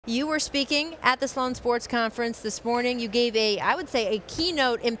You were speaking at the Sloan Sports Conference this morning. You gave I would say, a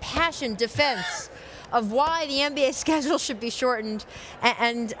keynote, impassioned defense of why the NBA schedule should be shortened.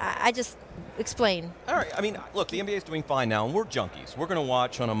 And I just explain. All right. I mean, look, the NBA is doing fine now, and we're junkies. We're going to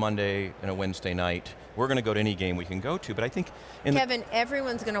watch on a Monday and a Wednesday night. We're going to go to any game we can go to. But I think, Kevin,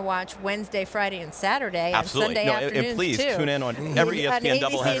 everyone's going to watch Wednesday, Friday, and Saturday, absolutely. and Sunday afternoons and please too. Tune in on every ESPN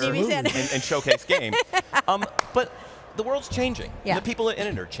doubleheader and showcase game. But the world's changing. Yeah. The people in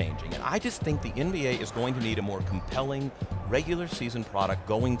it are changing. And I just think the NBA is going to need a more compelling regular season product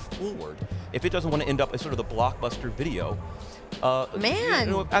going forward if it doesn't want to end up as sort of the blockbuster video.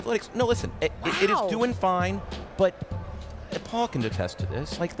 Athletics. No, listen, it is doing fine, but Paul can attest to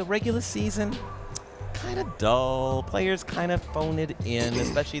this. Like, the regular season, kind of dull. Players kind of phone it in,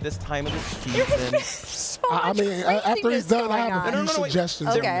 especially this time of the season. After he's done, I have a few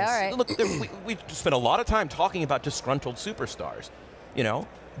suggestions. Okay, all right. Look, we've spent a lot of time talking about disgruntled superstars,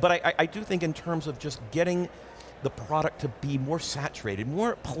 But I do think in terms of just getting the product to be more saturated,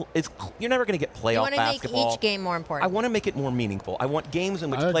 you're never going to get playoff basketball. You want to make each game more important. I want to make it more meaningful. I want games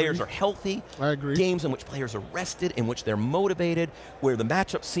in which players are healthy. I agree. Games in which players are rested, in which they're motivated, where the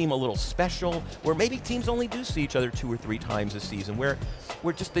matchups seem a little special, where maybe teams only do see each other 2 or 3 times a season, where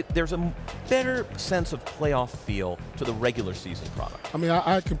there's a better sense of playoff feel to the regular season product. I mean,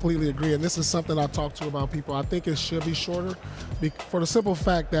 I completely agree, and this is something I talk to about people. I think it should be shorter for the simple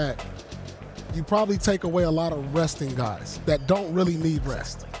fact that you probably take away a lot of resting guys that don't really need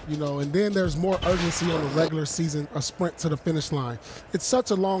rest, and then there's more urgency on the regular season, a sprint to the finish line. It's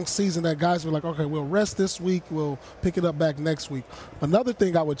such a long season that guys are like, okay, we'll rest this week, we'll pick it up back next week. Another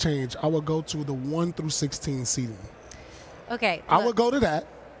thing I would change, I would go to the 1 through 16 seeding. Okay. I would go to that.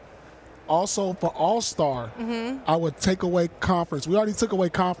 Also, for All-Star, I would take away conference. We already took away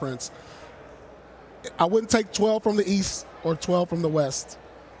conference. I wouldn't take 12 from the East or 12 from the West.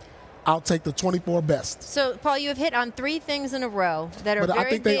 I'll take the 24 best. So, Paul, you have hit on 3 things in a row that are very big. But I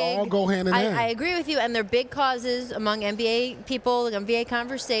think they all go hand in hand. I agree with you, and they're big causes among NBA people, NBA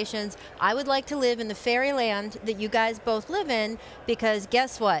conversations. I would like to live in the fairyland that you guys both live in, because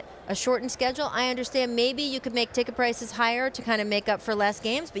guess what? A shortened schedule, I understand maybe you could make ticket prices higher to kind of make up for less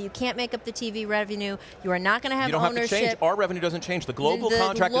games, but you can't make up the TV revenue. You are not going to have ownership. You don't have to change. Our revenue doesn't change. The global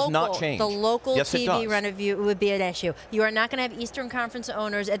contract does not change. The local yes, TV revenue would be an issue. You are not going to have Eastern Conference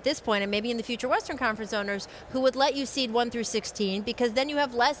owners at this point, and maybe in the future Western Conference owners, who would let you seed 1 through 16, because then you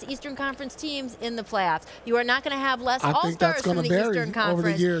have less Eastern Conference teams in the playoffs. You are not going to have less All-Stars from the Eastern Conference. Over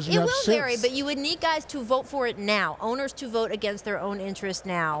the years. It will vary, but you would need guys to vote for it now, owners to vote against their own interest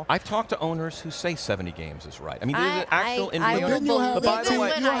now. I've talked to owners who say 70 games is right. I mean, there's an actual NBA owner. But by the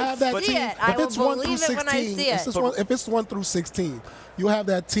way, you'll have that team. If it's 1 through 16, if it's 1 through 16, you'll have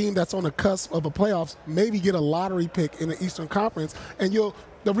that team that's on the cusp of a playoffs, maybe get a lottery pick in the Eastern Conference, and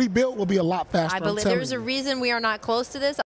the rebuild will be a lot faster. I believe there's a reason we are not close to this.